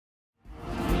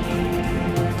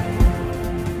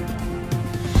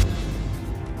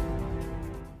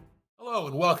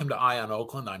and welcome to Eye on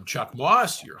Oakland. I'm Chuck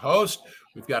Moss, your host.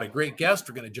 We've got a great guest.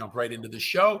 We're going to jump right into the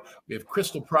show. We have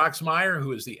Crystal Proxmire,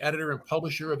 who is the editor and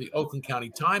publisher of the Oakland County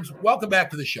Times. Welcome back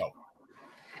to the show.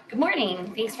 Good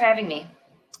morning. Thanks for having me.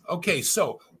 Okay,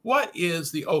 so what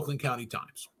is the Oakland County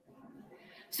Times?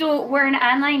 So we're an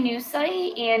online news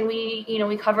site, and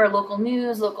we cover local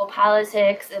news, local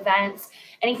politics, events,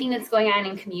 anything that's going on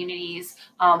in communities,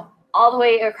 all the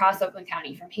way across Oakland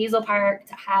County, from Hazel Park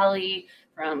to Holly,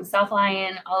 from South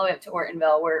Lyon, all the way up to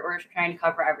Ortonville. We're trying to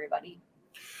cover everybody.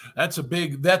 That's a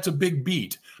big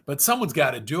beat, but someone's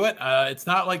got to do it. It's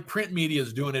not like print media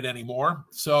is doing it anymore.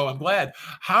 So I'm glad.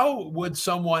 How would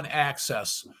someone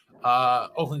access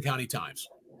Oakland County Times?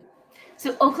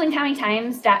 So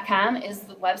oaklandcountytimes.com is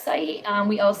the website.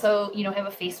 We also, have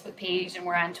a Facebook page, and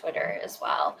we're on Twitter as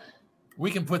well. We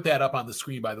can put that up on the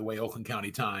screen, by the way, Oakland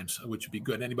County Times, which would be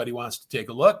good. Anybody wants to take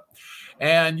a look.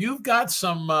 And you've got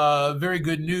some very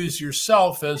good news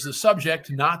yourself as the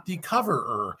subject, not the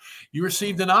coverer. You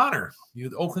received an honor. The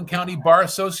Oakland County Bar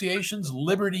Association's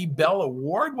Liberty Bell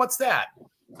Award. What's that?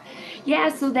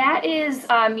 Yeah, so that is,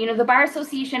 the Bar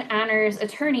Association honors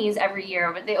attorneys every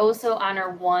year, but they also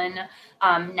honor one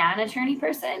non-attorney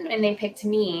person, and they picked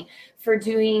me for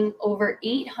doing over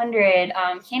 800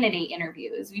 candidate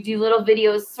interviews. We do little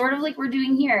videos, sort of like we're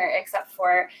doing here, except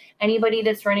for anybody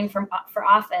that's running for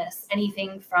office,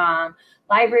 anything from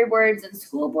library boards and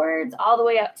school boards, all the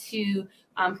way up to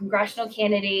congressional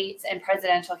candidates and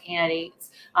presidential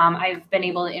candidates. I've been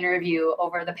able to interview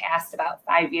over the past about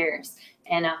 5 years,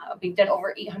 and we've done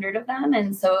over 800 of them.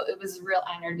 And so it was a real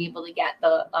honor to be able to get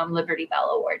the Liberty Bell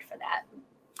Award for that.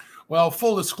 Well,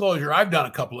 full disclosure, I've done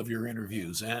a couple of your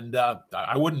interviews, and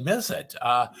I wouldn't miss it.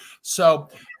 So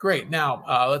great. Now,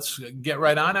 let's get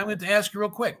right on. I'm going to ask you real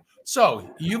quick. So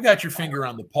you got your finger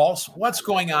on the pulse. What's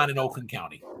going on in Oakland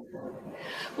County?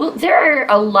 Well, there are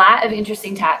a lot of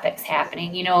interesting topics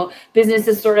happening. Business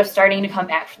is sort of starting to come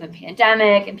back from the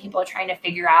pandemic, and people are trying to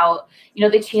figure out,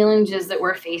 the challenges that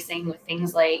we're facing with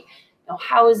things like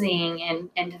housing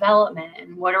and development,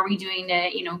 and what are we doing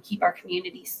to, keep our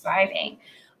communities thriving.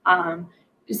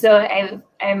 So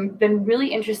I've been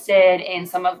really interested in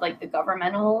some of the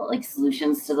governmental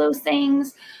solutions to those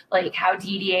things, like how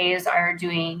DDAs are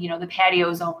doing, the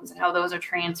patio zones, and how those are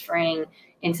transferring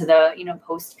into the,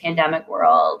 post-pandemic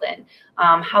world, and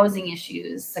housing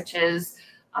issues such as,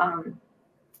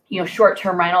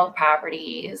 short-term rental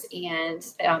properties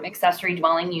and accessory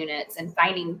dwelling units, and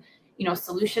finding,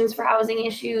 solutions for housing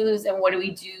issues, and what do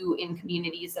we do in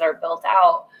communities that are built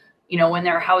out, when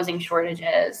there are housing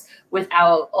shortages,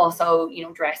 without also,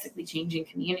 drastically changing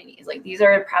communities. These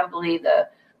are probably the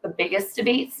biggest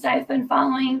debates that I've been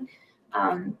following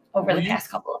over the past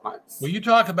couple of months. Well, you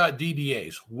talk about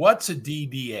DDAs. What's a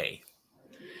DDA?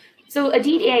 So a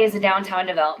DDA is a Downtown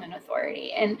Development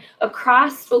Authority. And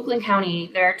across Oakland County,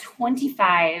 there are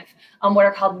 25 what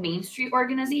are called Main Street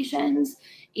organizations.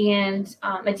 And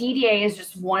a DDA is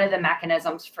just one of the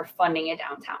mechanisms for funding a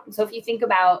downtown. So if you think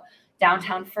about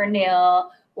downtown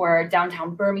Ferndale or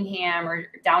downtown Birmingham or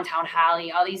downtown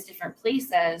Holly, all these different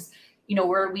places,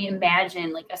 where we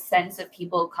imagine a sense of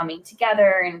people coming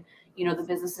together, and the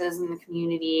businesses in the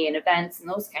community and events and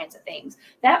those kinds of things.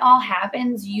 That all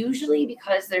happens usually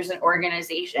because there's an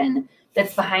organization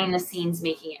that's behind the scenes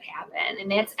making it happen. And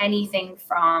that's anything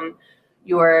from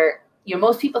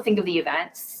most people think of the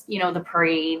events, the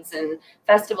parades and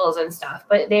festivals and stuff,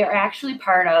 but they are actually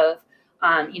part of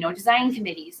design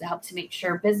committees that help to make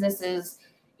sure businesses,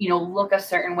 look a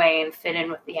certain way and fit in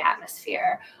with the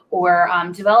atmosphere, or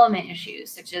development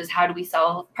issues such as how do we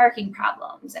solve parking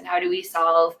problems, and how do we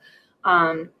solve,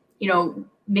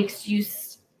 mixed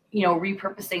use,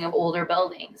 repurposing of older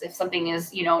buildings. If something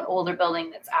is, an older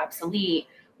building that's obsolete,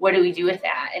 what do we do with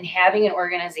that? And having an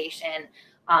organization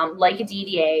like a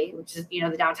DDA, which is,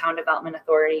 the Downtown Development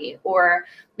Authority, or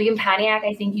in Pontiac,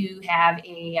 I think you have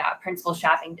a principal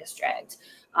shopping district.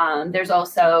 There's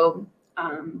also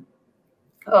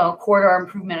corridor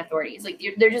improvement authorities.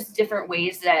 They're just different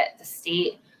ways that the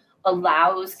state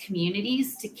allows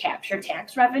communities to capture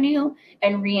tax revenue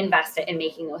and reinvest it in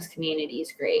making those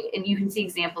communities great. And you can see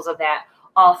examples of that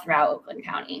all throughout Oakland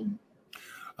County.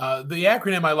 The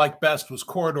acronym I liked best was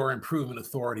Corridor Improvement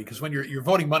Authority, because when you're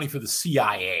voting money for the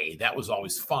CIA, that was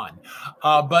always fun.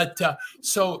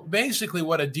 So basically,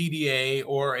 what a DDA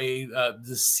or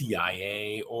the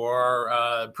CIA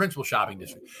or principal shopping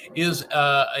district is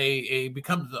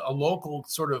becomes a local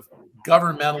sort of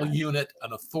governmental unit,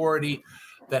 an authority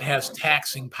that has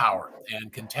taxing power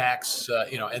and can tax,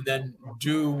 and then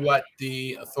do what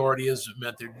the authority is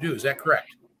meant to do. Is that correct?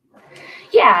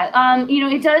 Yeah,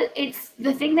 it does. It's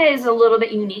the thing that is a little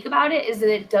bit unique about it is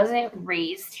that it doesn't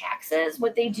raise taxes.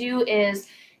 What they do is,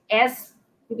 as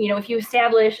if you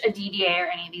establish a DDA or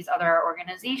any of these other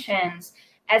organizations,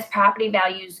 as property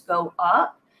values go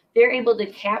up, they're able to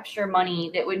capture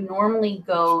money that would normally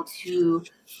go to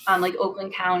like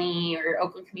Oakland County or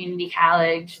Oakland Community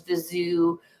College, the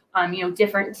zoo,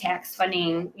 different tax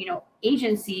funding,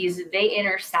 agencies. They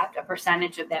intercept a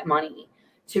percentage of that money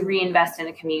to reinvest in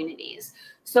the communities.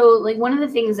 So like one of the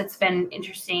things that's been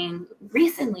interesting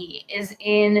recently is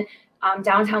in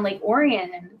downtown Lake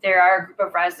Orion, there are a group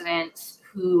of residents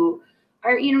who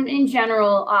are, in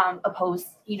general opposed,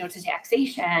 to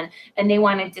taxation, and they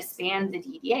want to disband the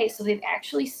DDA. So they've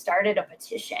actually started a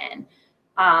petition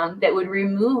that would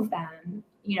remove them,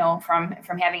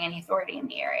 from having any authority in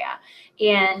the area.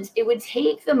 And it would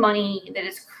take the money that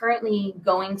is currently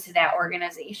going to that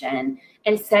organization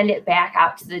and send it back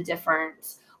out to the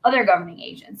different other governing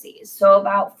agencies. So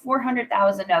about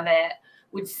 400,000 of it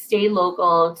would stay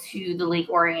local to the Lake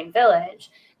Orion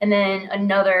Village, and then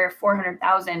another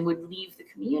 400,000 would leave the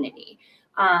community.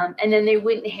 And then they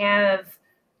wouldn't have,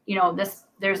 this.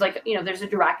 There's there's a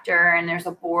director and there's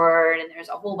a board and there's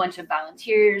a whole bunch of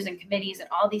volunteers and committees and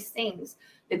all these things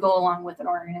that go along with an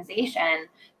organization,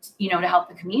 to help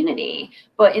the community.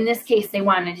 But in this case, they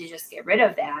wanted to just get rid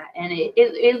of that. And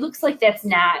it looks like that's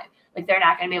not, like they're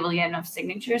not going to be able to get enough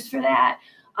signatures for that.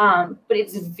 But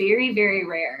it's very, very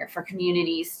rare for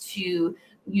communities to,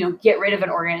 get rid of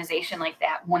an organization like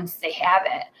that once they have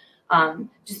it.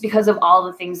 Just because of all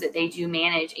the things that they do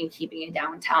manage in keeping a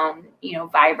downtown,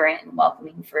 vibrant and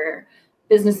welcoming for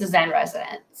businesses and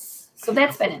residents. So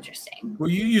that's been interesting. Well,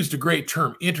 you used a great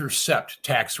term, intercept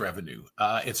tax revenue.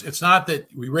 It's not that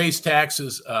we raise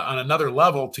taxes on another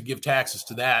level to give taxes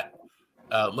to that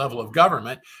level of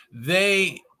government.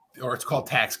 Or it's called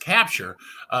tax capture.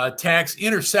 Tax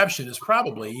interception is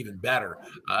probably even better.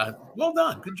 Well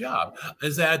done, good job.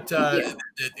 Is that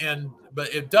but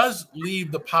it does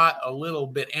leave the pot a little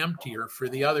bit emptier for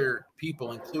the other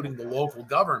people, including the local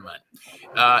government,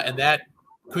 and that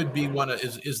could be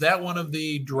is that one of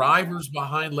the drivers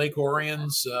behind Lake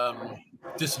Orion's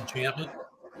disenchantment?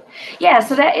 Yeah,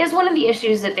 so that is one of the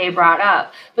issues that they brought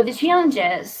up. But the challenge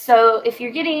is, so if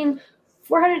you're getting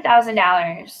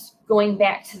 $400,000 going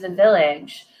back to the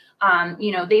village,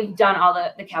 they've done all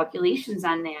the calculations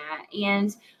on that.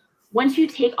 And once you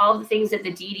take all the things that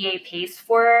the DDA pays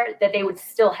for that they would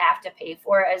still have to pay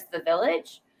for as the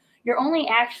village, you're only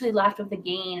actually left with a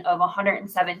gain of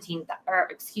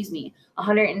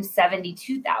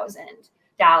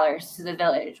 $172,000 to the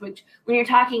village, which when you're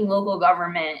talking local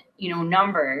government,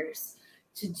 numbers,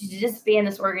 to disband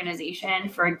this organization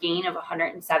for a gain of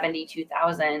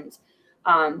 $172,000,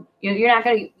 you're not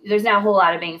going to, there's not a whole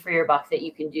lot of bang for your buck that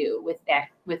you can do with that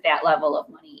level of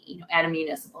money, at a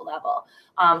municipal level.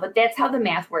 But that's how the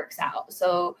math works out.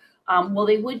 So, while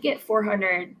they would get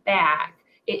 400 back,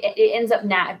 it ends up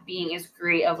not being as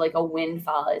great of like a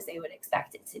windfall as they would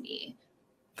expect it to be.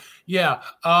 Yeah.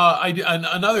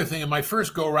 Another thing, in my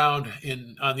first go around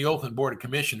on the Oakland Board of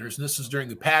Commissioners, and this is during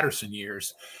the Patterson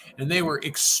years, and they were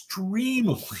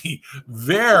extremely,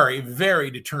 very,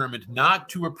 very determined not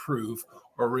to approve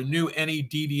or renew any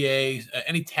DDA,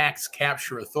 any tax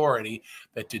capture authority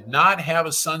that did not have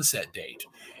a sunset date.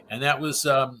 And that was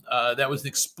an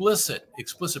explicit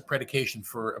predication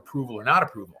for approval or not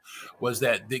approval, was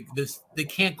that they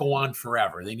can't go on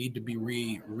forever. They need to be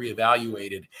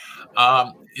reevaluated.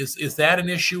 Is that an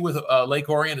issue with Lake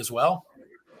Orion as well?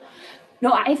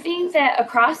 No, I think that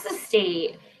across the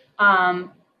state, I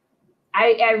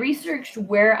researched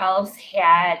where else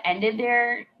had ended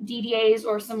their DDAs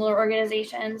or similar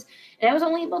organizations, and I was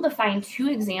only able to find 2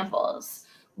 examples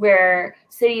where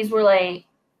cities were like,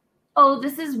 oh,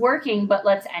 this is working, but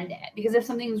let's end it. Because if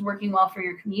something's working well for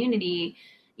your community,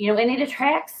 and it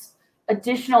attracts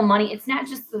additional money. It's not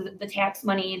just the tax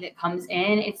money that comes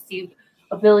in, it's the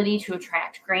ability to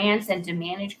attract grants and to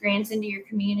manage grants into your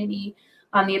community,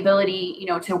 the ability,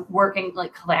 to work in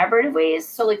like collaborative ways.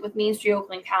 So like with Main Street,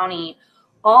 Oakland County,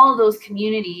 all those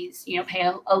communities,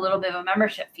 pay a little bit of a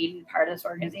membership fee to be part of this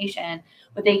organization,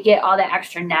 but they get all that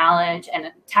extra knowledge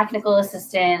and technical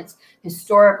assistance,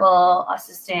 historical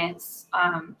assistance,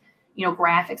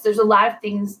 graphics. There's a lot of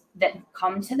things that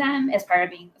come to them as part of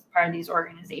being part of these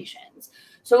organizations.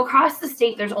 So across the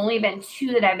state, there's only been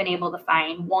 2 that I've been able to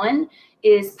find. One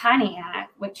is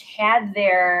Pontiac, which had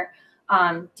their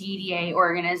DDA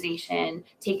organization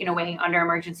taken away under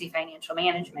emergency financial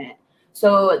management.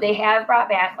 So they have brought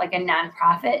back like a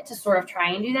nonprofit to sort of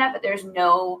try and do that, but there's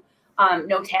no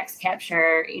tax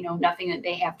capture, nothing that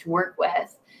they have to work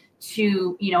with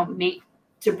to, make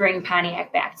to bring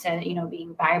Pontiac back to,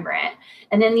 being vibrant.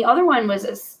 And then the other one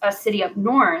was a city up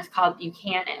north called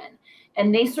Buchanan.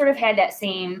 And they sort of had that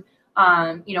same,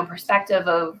 perspective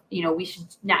of, we should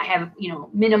not have,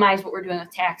 minimize what we're doing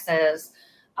with taxes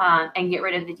and get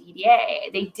rid of the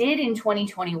DDA. They did in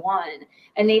 2021,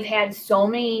 and they've had so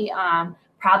many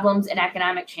problems and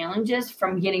economic challenges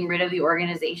from getting rid of the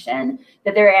organization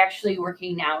that they're actually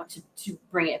working now to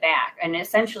bring it back and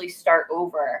essentially start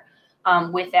over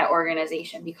with that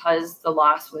organization, because the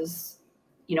loss was,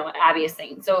 an obvious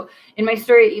thing. So in my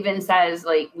story, it even says,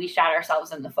 like, we shot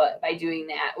ourselves in the foot by doing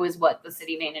that, was what the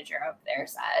city manager up there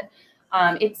said.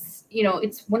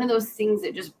 It's one of those things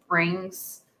that just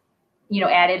brings,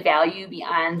 added value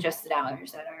beyond just the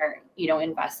dollars that are,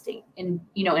 invested in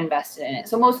it.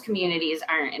 So most communities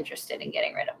aren't interested in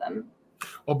getting rid of them.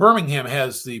 Well, Birmingham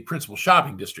has the principal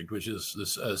shopping district, which is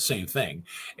this same thing,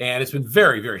 and it's been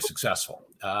very, very successful.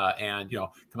 And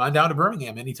come on down to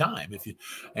Birmingham anytime if you.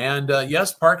 And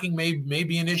yes, parking may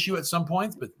be an issue at some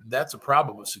points, but that's a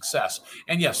problem with success.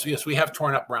 And yes, we have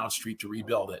torn up Brown Street to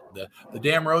rebuild it. The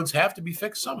damn roads have to be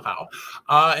fixed somehow.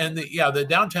 And the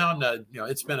downtown,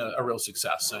 it's been a real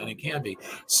success, and it can be.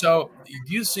 So,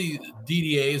 do you see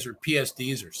DDAs or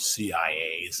PSDs or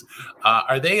CIAs?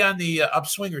 Are they on the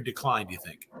upswing or decline, do you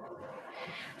think?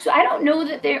 So I don't know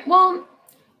that they're, well,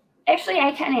 actually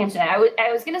I can answer that.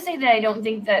 I was going to say that I don't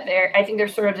think that I think they're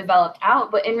sort of developed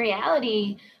out, but in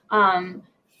reality,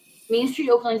 Main Street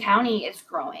Oakland County is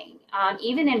growing.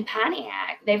 Even in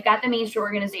Pontiac, they've got the Main Street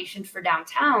organization for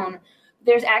downtown.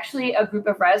 There's actually a group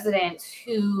of residents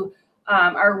who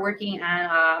are working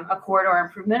on a corridor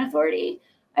improvement authority,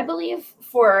 I believe,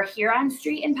 for Huron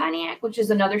Street in Pontiac, which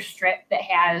is another strip that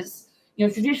has,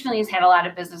 traditionally has had a lot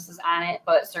of businesses on it,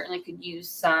 but certainly could use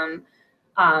some,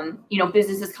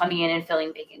 businesses coming in and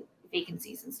filling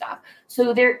vacancies and stuff.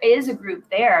 So there is a group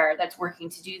there that's working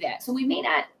to do that. So we may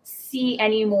not see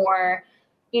any more,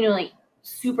 like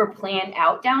super planned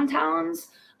out downtowns,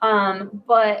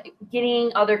 but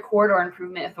getting other corridor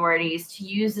improvement authorities to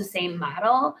use the same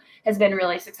model has been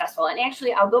really successful. And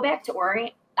actually, I'll go back to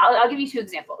Orient. I'll give you two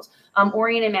examples,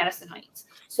 Orient and Madison Heights.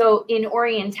 So in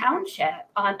Orient Township,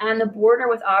 on the border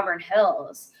with Auburn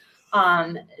Hills,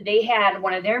 they had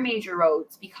one of their major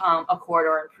roads become a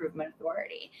corridor improvement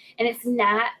authority. And it's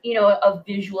not, a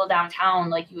visual downtown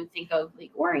like you would think of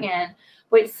Lake Orient,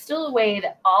 but it's still a way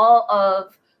that all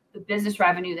of the business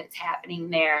revenue that's happening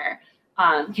there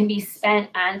can be spent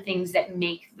on things that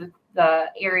make the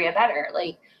area better,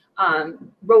 like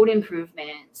road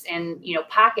improvements and,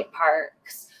 pocket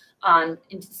parks, and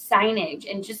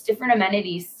signage and just different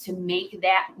amenities to make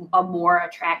that a more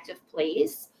attractive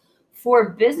place for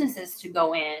businesses to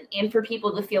go in and for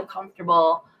people to feel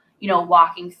comfortable,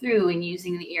 walking through and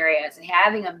using the areas and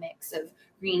having a mix of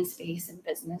green space and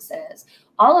businesses.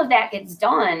 All of that gets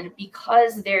done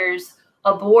because there's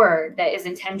a board that is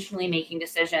intentionally making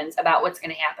decisions about what's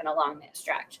going to happen along that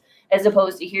stretch, as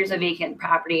opposed to here's a vacant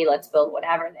property, let's build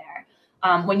whatever there.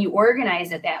 When you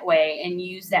organize it that way and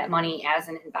use that money as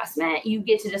an investment, you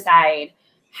get to decide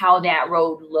how that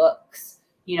road looks,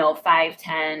 5,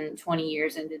 10, 20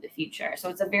 years into the future. So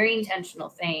it's a very intentional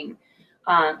thing.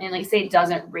 And like I say, it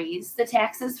doesn't raise the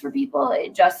taxes for people.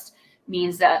 It just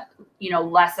means that,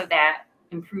 less of that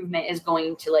improvement is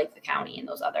going to like the county and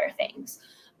those other things.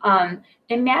 And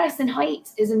Madison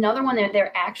Heights is another one that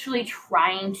they're actually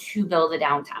trying to build a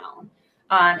downtown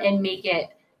and make it,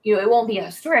 it won't be a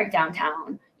historic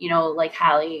downtown, like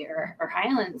Holly or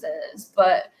Highlands is,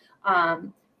 but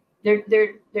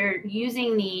they're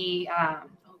using the,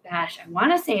 I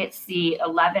want to say it's the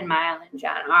 11 Mile and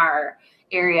John R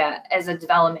area as a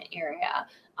development area,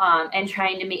 and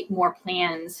trying to make more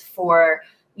plans for,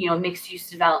 mixed use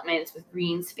developments with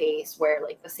green space where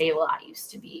like the Save-A-Lot used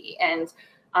to be, and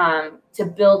to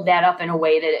build that up in a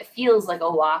way that it feels like a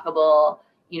walkable,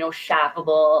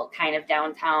 shoppable kind of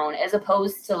downtown, as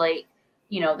opposed to like,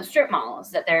 the strip malls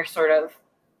that they're sort of,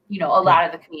 a lot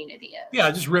of the community is.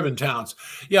 Yeah, just ribbon towns.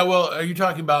 Yeah, well, are you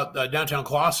talking about downtown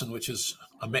Clawson, which has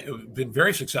been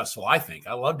very successful, I think.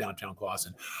 I love downtown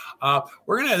Clawson.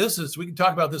 We can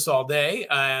talk about this all day,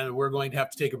 and we're going to have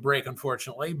to take a break,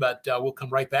 unfortunately, but we'll come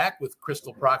right back with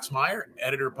Crystal Proxmire,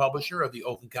 editor-publisher of the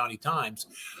Oakland County Times.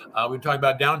 We're talking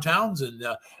about downtowns,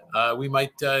 and we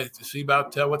might see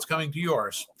about what's coming to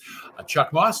yours.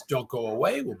 Chuck Moss, don't go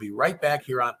away. We'll be right back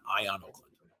here on Eye on Oakland.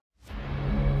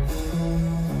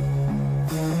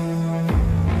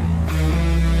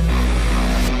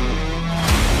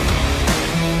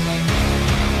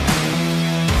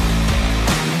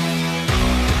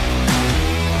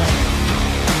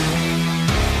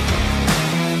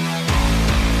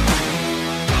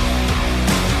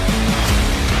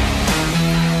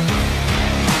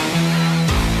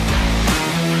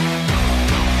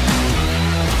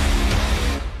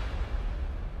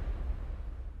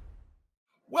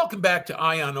 Welcome back to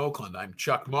Eye on Oakland. I'm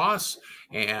Chuck Moss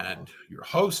and your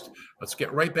host. Let's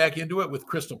get right back into it with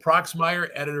Crystal Proxmire,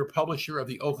 editor-publisher of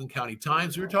the Oakland County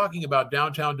Times. We're talking about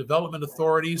downtown development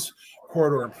authorities,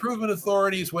 corridor improvement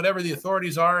authorities, whatever the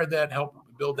authorities are that help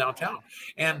build downtown.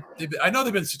 And I know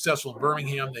they've been successful in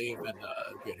Birmingham. They've been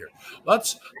good here.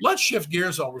 Let's shift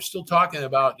gears. While we're still talking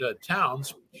about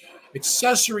towns,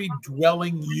 accessory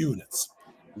dwelling units.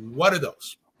 What are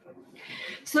those?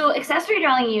 So accessory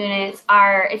dwelling units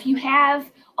are if you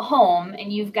have a home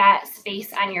and you've got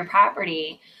space on your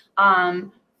property,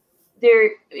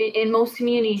 there in most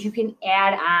communities you can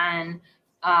add on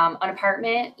an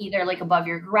apartment either like above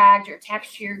your garage or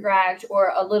attached to your garage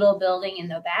or a little building in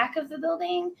the back of the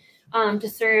building to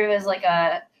serve as like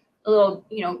a little,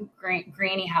 you know,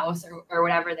 granny house or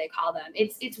whatever they call them.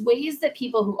 It's ways that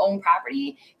people who own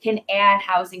property can add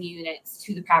housing units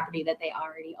to the property that they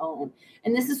already own.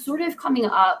 And this is sort of coming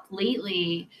up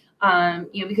lately,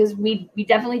 you know, because we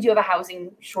definitely do have a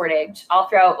housing shortage all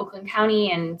throughout Oakland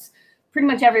County, and pretty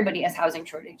much everybody has housing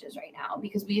shortages right now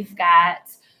because we've got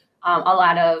a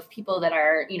lot of people that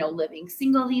are, you know, living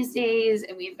single these days,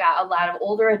 and we've got a lot of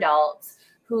older adults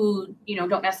who, you know,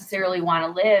 don't necessarily want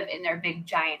to live in their big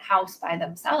giant house by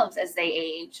themselves as they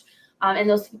age, and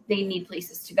they need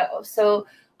places to go. So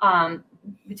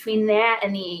between that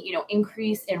and the, you know,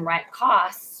 increase in rent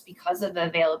costs because of the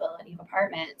availability of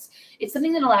apartments, it's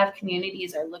something that a lot of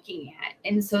communities are looking at.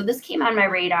 And so this came on my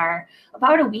radar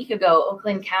about a week ago.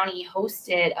 Oakland County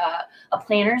hosted a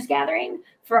planners gathering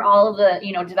for all of the,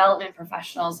 you know, development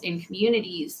professionals in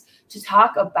communities to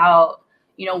talk about,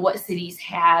 you know, what cities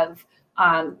have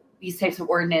these types of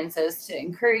ordinances to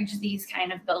encourage these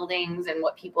kind of buildings and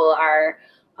what people are,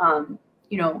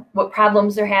 you know, what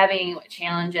problems they're having, what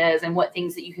challenges, and what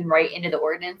things that you can write into the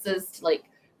ordinances to like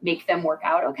make them work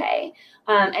out okay.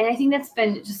 And I think that's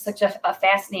been just such a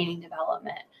fascinating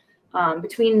development.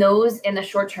 Between those and the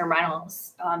short-term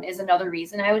rentals is another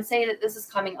reason I would say that this is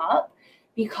coming up,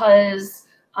 because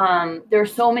there are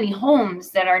so many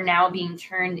homes that are now being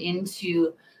turned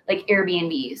into like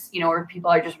Airbnbs, you know, where people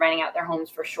are just renting out their homes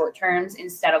for short terms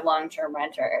instead of long-term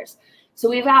renters. So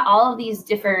we've got all of these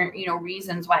different, you know,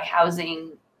 reasons why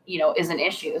housing, you know, is an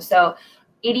issue. So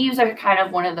ADUs are kind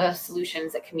of one of the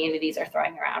solutions that communities are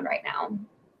throwing around right now.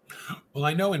 Well,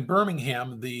 I know in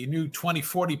Birmingham, the new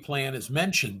 2040 plan has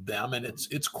mentioned them, and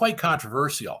it's quite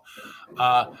controversial.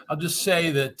 I'll just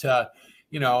say that,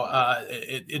 you know,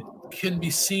 it can be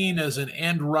seen as an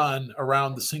end run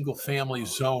around the single family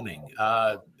zoning.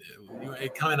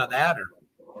 Kind of that, or?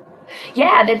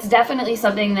 Yeah, that's definitely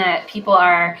something that people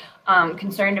are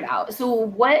concerned about. So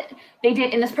what they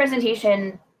did in this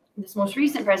presentation, this most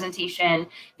recent presentation,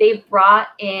 they brought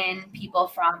in people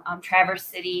from Traverse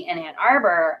City and Ann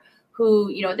Arbor who,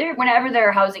 you know, whenever there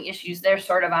are housing issues, they're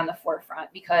sort of on the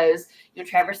forefront because, you know,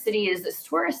 Traverse City is this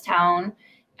tourist town,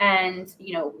 and,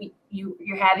 you know,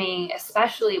 you're having,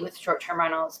 especially with short-term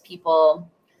rentals, people,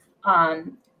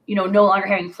 you know, no longer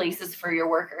having places for your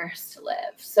workers to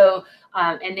live. So,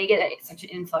 and they get such an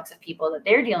influx of people that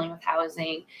they're dealing with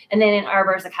housing. And then Ann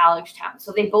Arbor is a college town.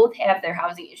 So they both have their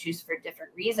housing issues for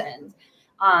different reasons.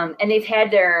 And they've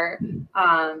had their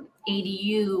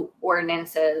ADU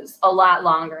ordinances a lot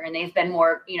longer, and they've been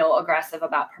more, you know, aggressive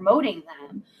about promoting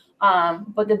them.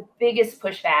 But the biggest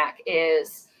pushback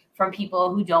is from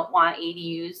people who don't want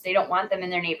ADUs. They don't want them in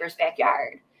their neighbor's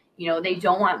backyard. You know, they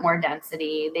don't want more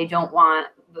density. They don't want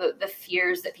the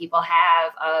fears that people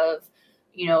have of,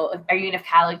 you know, are you going to have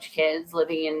college kids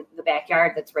living in the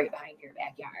backyard that's right behind your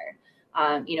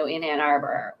backyard, you know, in Ann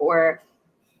Arbor? Or,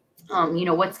 you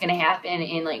know, what's going to happen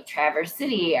in like Traverse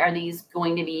City? Are these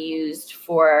going to be used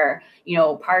for, you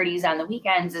know, parties on the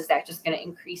weekends? Is that just going to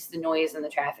increase the noise and the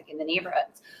traffic in the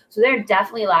neighborhoods? So there are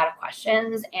definitely a lot of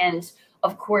questions. And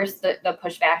of course, the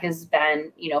pushback has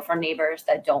been, you know, from neighbors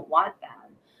that don't want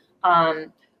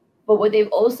them. But what they've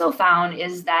also found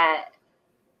is that,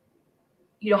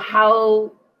 you know,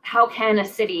 how can a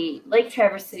city like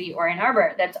Traverse City or Ann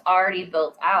Arbor that's already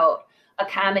built out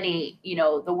accommodate, you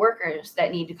know, the workers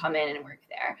that need to come in and work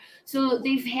there? So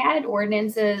they've had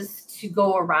ordinances to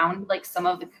go around like some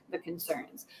of the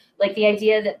concerns, like the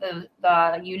idea that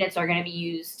the units are going to be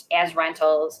used as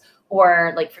rentals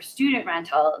or like for student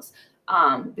rentals.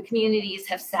 The communities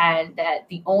have said that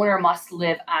the owner must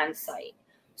live on site.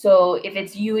 So if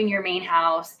it's you in your main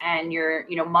house and your,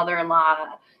 you know,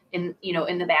 mother-in-law in, you know,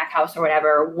 in the back house or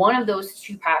whatever, one of those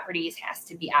two properties has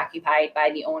to be occupied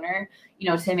by the owner, you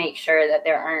know, to make sure that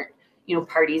there aren't, you know,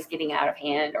 parties getting out of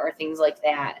hand or things like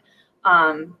that.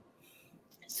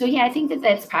 So yeah, I think that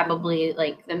that's probably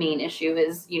like the main issue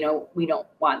is, you know, we don't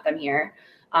want them here,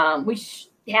 which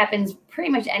happens pretty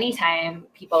much anytime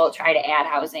people try to add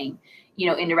housing,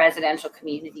 into residential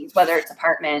communities, whether it's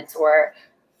apartments or,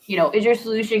 is your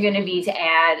solution going to be to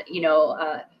add,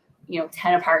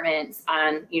 10 apartments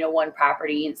on, one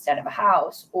property instead of a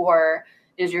house? Or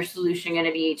is your solution going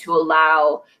to be to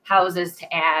allow houses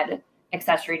to add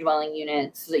accessory dwelling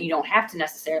units so that you don't have to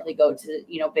necessarily go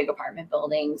to, big apartment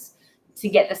buildings to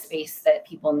get the space that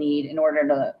people need in order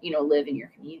to, live in your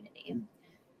community?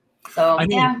 So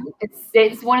yeah,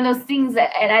 it's one of those things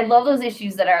that, and I love those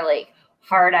issues that are like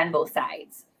hard on both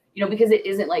sides, because it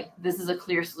isn't like this is a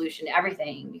clear solution to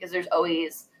everything, because there's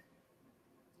always,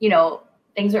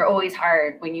 things are always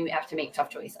hard when you have to make tough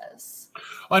choices.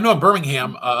 Well, I know in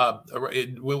Birmingham,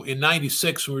 in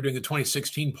 '96, when we were doing the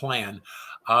 2016 plan,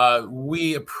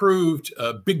 we approved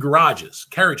big garages,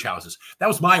 carriage houses. That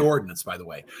was my ordinance, by the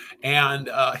way. And,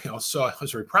 so I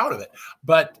was very proud of it.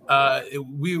 But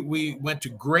we went to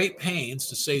great pains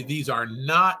to say these are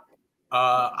not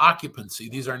occupancy.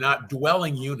 These are not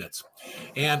dwelling units.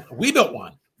 And we built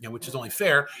one, which is only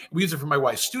fair. We use it for my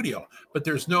wife's studio, but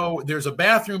there's a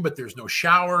bathroom, but there's no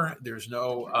shower. There's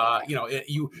no,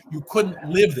 you couldn't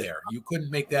live there. You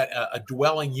couldn't make that a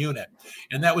dwelling unit.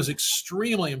 And that was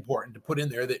extremely important to put in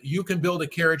there, that you can build a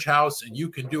carriage house and you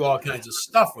can do all kinds of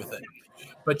stuff with it,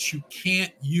 but you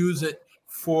can't use it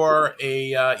for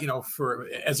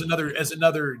as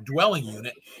another dwelling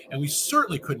unit. And we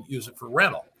certainly couldn't use it for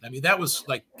rental. I mean, that was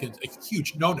like a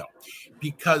huge no-no,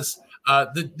 because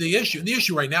the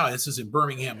issue right now, and this is in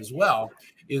Birmingham as well,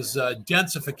 is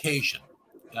densification.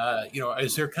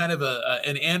 Is there kind of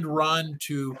an end run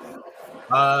to,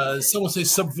 some will say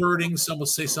subverting, some will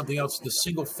say something else, the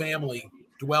single family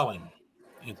dwelling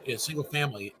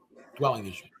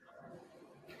issue?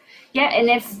 Yeah, and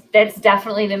that's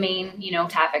definitely the main,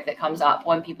 topic that comes up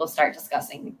when people start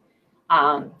discussing,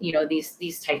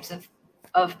 these types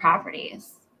of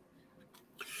properties.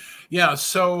 Yeah,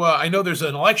 so I know there's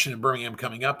an election in Birmingham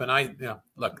coming up, and I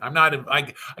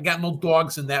got no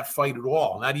dogs in that fight at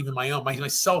all. Not even my own.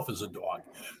 Myself is a dog,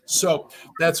 so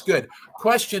that's good.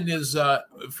 Question is,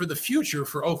 for the future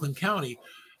for Oakland County,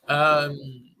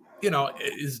 is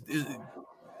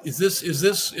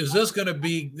this going to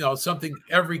be something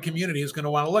every community is going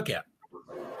to want to look at?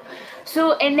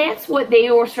 So, and that's what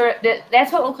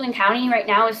that's what Oakland County right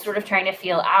now is sort of trying to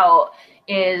feel out.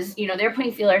 Is they're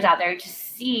putting feelers out there to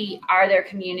see, are there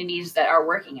communities that are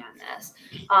working on this?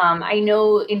 I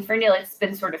know in Ferndale it's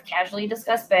been sort of casually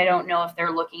discussed, but I don't know if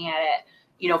they're looking at it,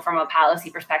 from a policy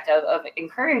perspective of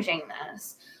encouraging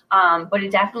this. But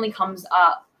it definitely comes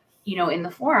up, in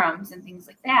the forums and things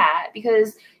like that,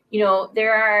 because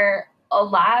there are a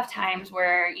lot of times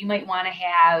where you might want to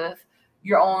have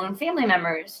your own family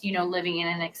members, living in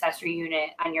an accessory unit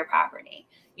on your property.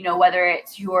 Whether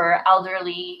it's your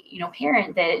elderly,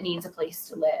 parent that needs a place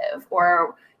to live,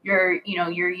 or your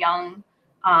young,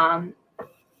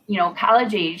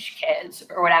 college age kids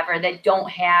or whatever that don't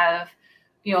have,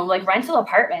 like rental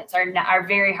apartments are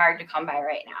very hard to come by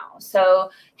right now. So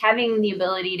having the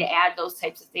ability to add those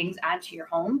types of things onto your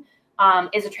home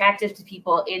is attractive to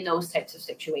people in those types of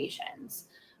situations.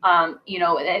 I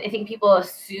think people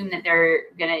assume that they're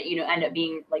gonna, end up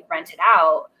being like rented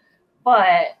out,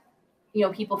 but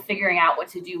people figuring out what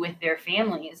to do with their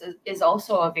families is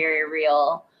also a very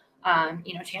real,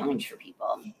 challenge for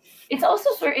people. It's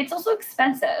also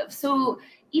expensive. So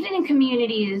even in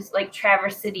communities like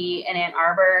Traverse City and Ann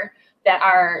Arbor that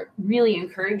are really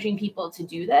encouraging people to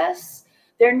do this,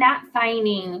 they're not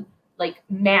finding like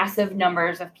massive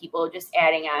numbers of people just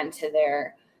adding onto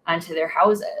their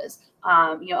houses.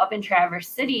 Up in Traverse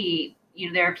City,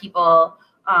 there are people.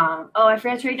 I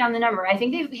forgot to write down the number. I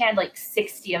think they've had like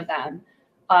 60 of them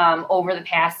over the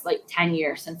past like 10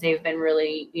 years since they've been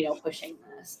really, pushing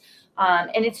this.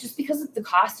 And it's just because the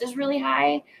cost is really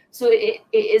high. So it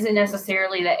isn't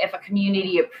necessarily that if a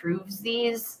community approves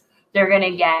these, they're going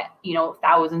to get,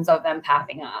 thousands of them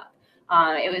popping up.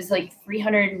 It was like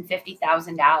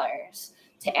 $350,000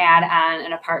 to add on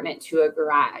an apartment to a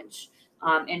garage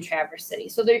in Traverse City.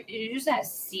 So you're just not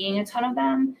seeing a ton of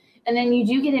them. And then you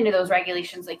do get into those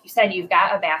regulations, like you said, you've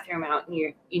got a bathroom out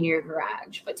in your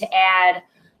garage, but to add,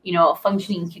 a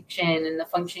functioning kitchen and the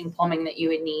functioning plumbing that you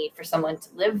would need for someone to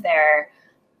live there,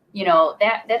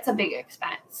 that's a big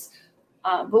expense.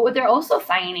 But what they're also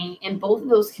finding in both of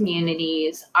those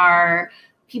communities are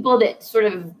people that sort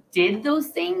of did those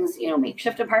things,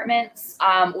 makeshift apartments,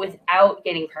 without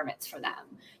getting permits for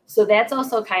them. So that's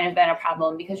also kind of been a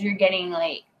problem, because you're getting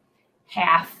like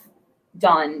half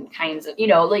done kinds of,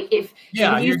 like if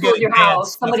you sold your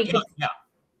house, somebody could,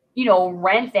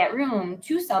 rent that room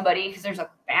to somebody because there's a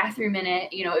bathroom in it.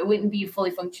 It wouldn't be a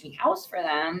fully functioning house for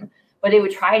them, but they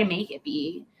would try to make it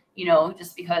be,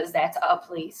 just because that's a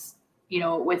place,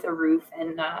 with a roof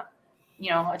and, a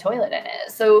toilet in it.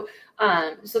 So,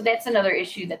 so that's another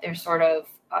issue that they're sort of,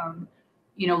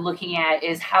 looking at,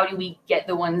 is how do we get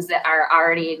the ones that are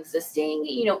already existing,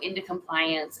 into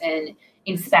compliance and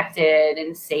inspected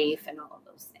and safe and all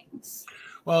of those things.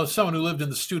 Well, as someone who lived in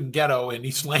the student ghetto in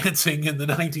East Lansing in the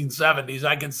 1970s,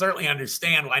 I can certainly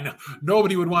understand why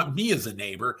nobody would want me as a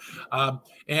neighbor.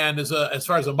 And as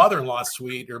far as a mother-in-law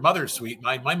suite or mother's suite,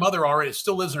 my mother already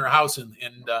still lives in her house, and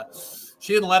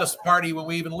she didn't let us party when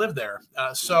we even lived there.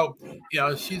 So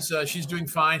she's doing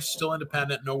fine. She's still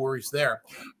independent. No worries there.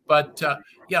 But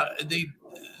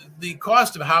the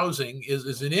cost of housing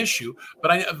is an issue,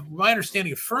 but my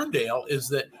understanding of Ferndale is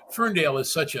that Ferndale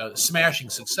is such a smashing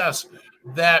success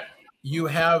that you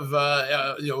have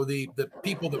the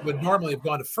people that would normally have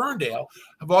gone to Ferndale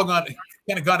have all gone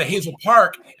to Hazel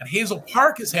Park, and Hazel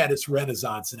Park has had its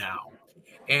renaissance now,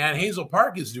 and Hazel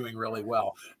Park is doing really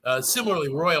well. Similarly,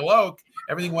 Royal Oak,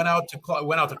 everything went out to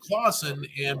Clawson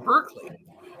and Berkeley.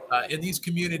 And these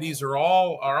communities are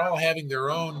all having their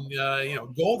own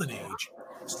golden age.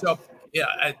 So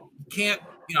I can't,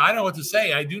 I don't know what to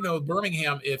say. I do know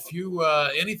Birmingham, if you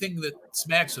anything that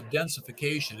smacks of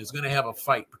densification is going to have a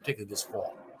fight, particularly this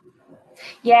fall.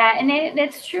 Yeah, and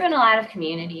that's true in a lot of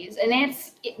communities, and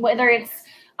that's whether it's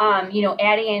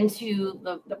adding into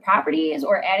the properties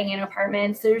or adding in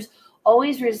apartments. There's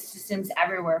always resistance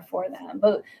everywhere for them.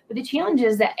 But the challenge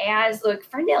is that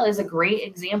Ferndale is a great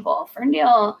example.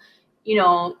 Ferndale,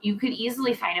 you could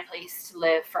easily find a place to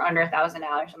live for under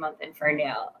 $1,000 a month in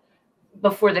Ferndale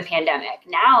before the pandemic.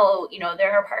 Now,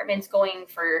 there are apartments going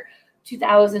for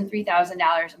 $2,000,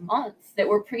 $3,000 a month that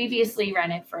were previously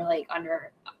rented for like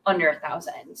under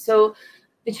 $1,000. So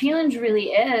the challenge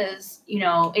really is,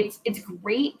 it's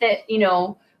great that,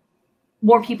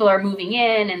 more people are moving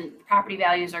in and property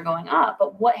values are going up,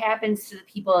 but what happens to the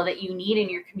people that you need in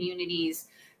your communities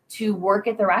to work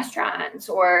at the restaurants,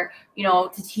 or,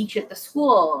 to teach at the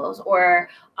schools, or,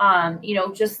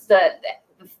 just the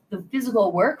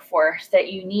physical workforce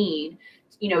that you need,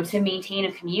 to maintain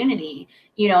a community,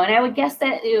 and I would guess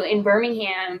that in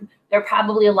Birmingham, there are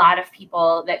probably a lot of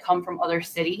people that come from other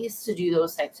cities to do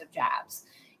those types of jobs.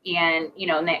 And,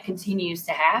 and that continues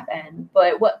to happen. But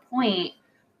at what point,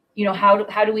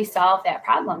 how do we solve that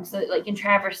problem? So like in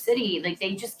Traverse City, like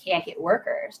they just can't get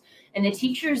workers. And the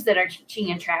teachers that are teaching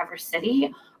in Traverse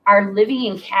City are living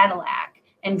in Cadillac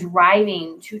and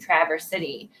driving to Traverse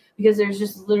City because there's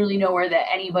just literally nowhere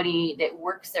that anybody that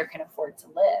works there can afford to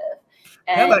live.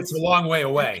 And that's a long way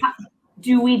away.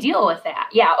 Do we deal with that?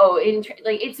 Yeah. Oh,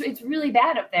 it's really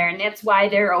bad up there. And that's why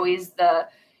they're always the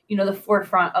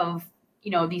forefront of,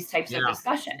 these types of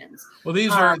discussions. Well,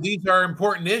 these are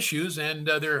important issues, and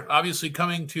they're obviously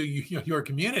coming to your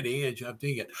community.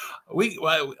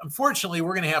 Unfortunately,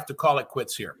 we're going to have to call it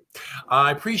quits here.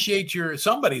 I appreciate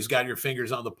somebody's got your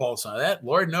fingers on the pulse on that.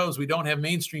 Lord knows we don't have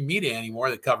mainstream media anymore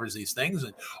that covers these things.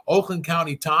 And Oakland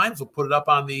County Times will put it up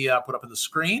on the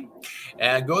screen,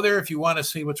 and go there if you want to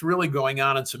see what's really going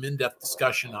on and some in-depth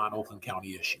discussion on Oakland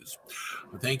County issues.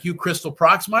 Well, thank you, Crystal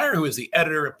Proxmire, who is the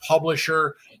editor and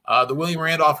publisher, the William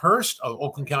Randolph Hearst of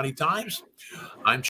Oakland County Times. I'm